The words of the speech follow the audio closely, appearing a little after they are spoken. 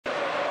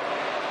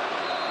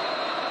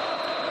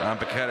And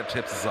Paqueta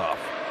tips us off.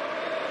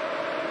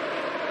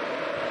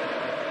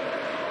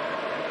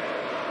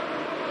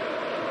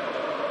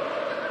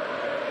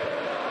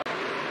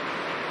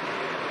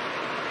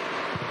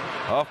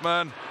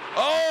 Hoffman.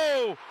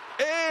 Oh!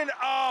 In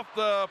off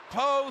the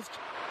post.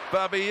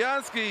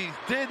 Fabianski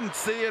didn't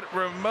see it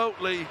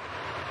remotely.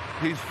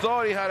 He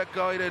thought he had it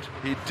guided.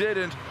 He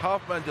didn't.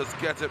 Hoffman just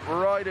gets it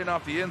right in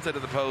off the inside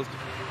of the post.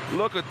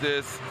 Look at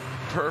this.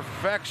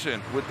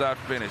 Perfection with that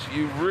finish.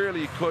 You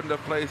really couldn't have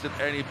placed it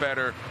any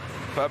better.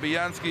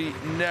 Fabianski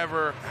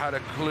never had a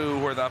clue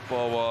where that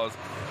ball was.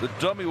 The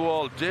dummy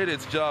wall did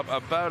its job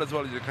about as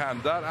well as you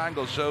can. That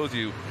angle shows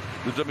you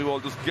the dummy wall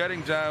just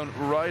getting down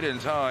right in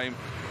time,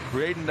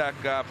 creating that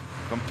gap,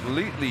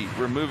 completely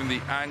removing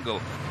the angle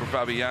for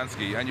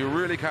Fabianski. And you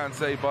really can't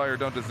say Bayer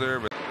don't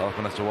deserve it.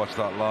 Hoffman has to watch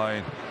that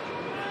line.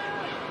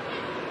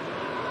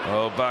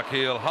 Oh, back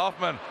heel.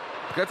 Hoffman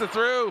gets it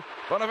through.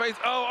 Boniface.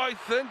 Oh, I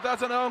think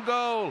that's an own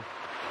goal.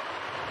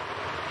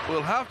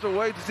 We'll have to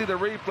wait to see the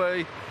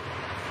replay.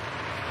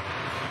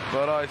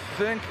 But I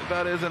think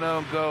that is an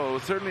own goal.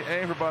 Certainly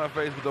aim for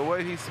Boniface, but the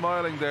way he's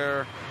smiling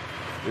there,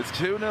 it's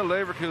 2-0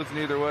 Leverkusen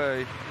either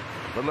way.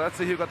 But let's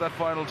see who got that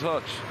final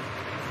touch.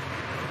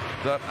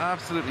 That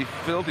absolutely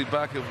filthy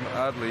back heel from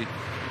Adley.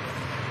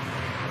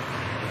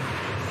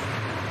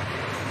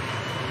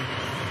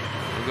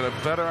 We've got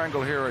a better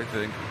angle here, I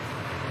think.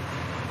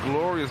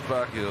 Glorious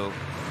back heel.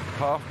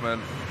 Hoffman.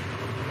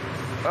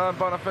 And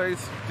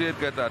Boniface did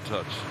get that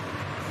touch.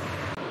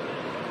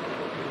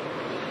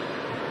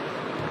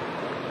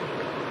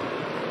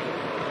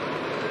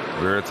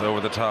 It's over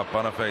the top.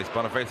 Boniface.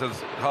 Boniface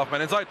has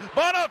Hoffman inside.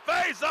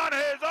 Boniface on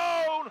his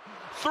own.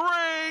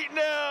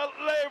 3-0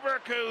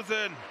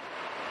 Leverkusen.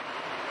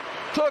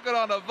 Took it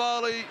on a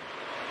volley.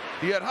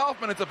 He had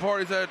Hoffman in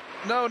support. He said,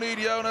 no need,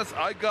 Jonas.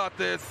 I got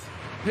this.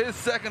 His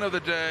second of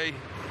the day.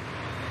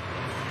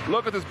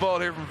 Look at this ball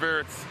here from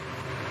Wirtz.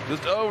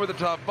 Just over the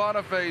top.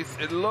 Boniface.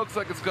 It looks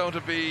like it's going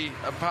to be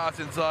a pass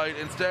inside.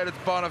 Instead, it's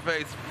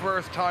Boniface.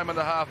 First time on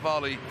the half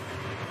volley.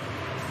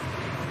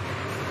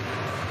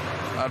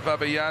 And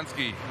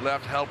Fabianski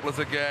left helpless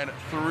again.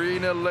 3-0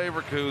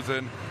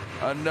 Leverkusen.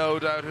 And no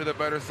doubt who the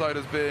better side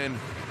has been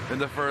in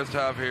the first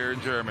half here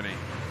in Germany.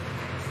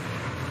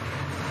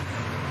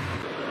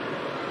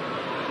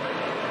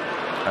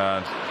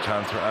 And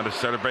chance for Anders to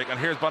start a break. And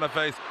here's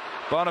Boniface.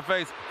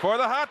 Boniface for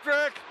the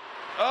hat-trick.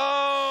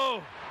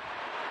 Oh!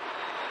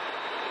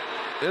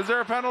 Is there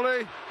a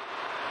penalty?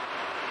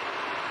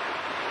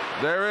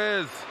 There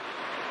is.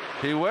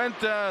 He went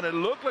down. It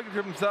looked like he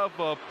tripped himself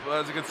up.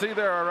 As you can see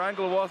there, our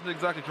angle wasn't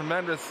exactly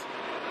tremendous.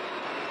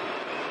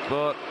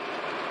 But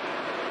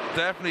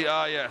definitely,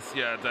 yes,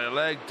 yeah, the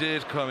leg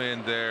did come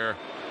in there.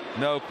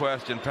 No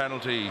question,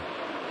 penalty.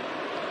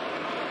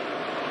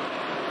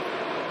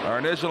 Our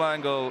initial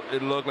angle,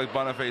 it looked like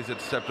Boniface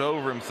had stepped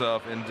over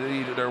himself.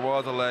 Indeed, there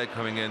was a leg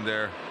coming in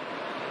there.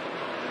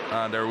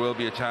 And there will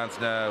be a chance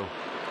now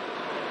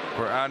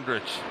for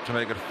Andrich to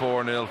make it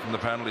 4-0 from the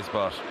penalty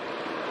spot.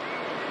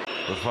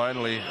 But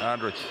finally,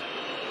 Andrich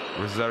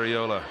versus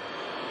Areola.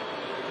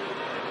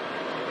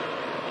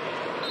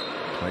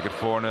 Make it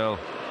 4-0.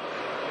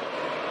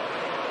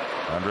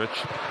 Andrich.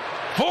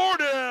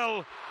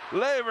 4-0!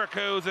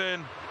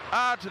 Leverkusen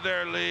add to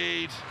their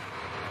lead.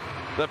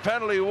 The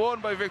penalty won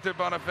by Victor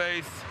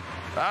Boniface.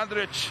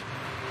 Andrich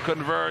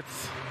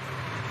converts.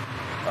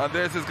 And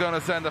this is going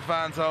to send the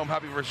fans home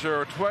happy for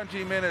sure.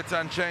 20 minutes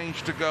and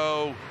change to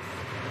go.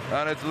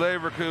 And it's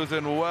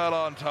Leverkusen well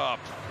on top.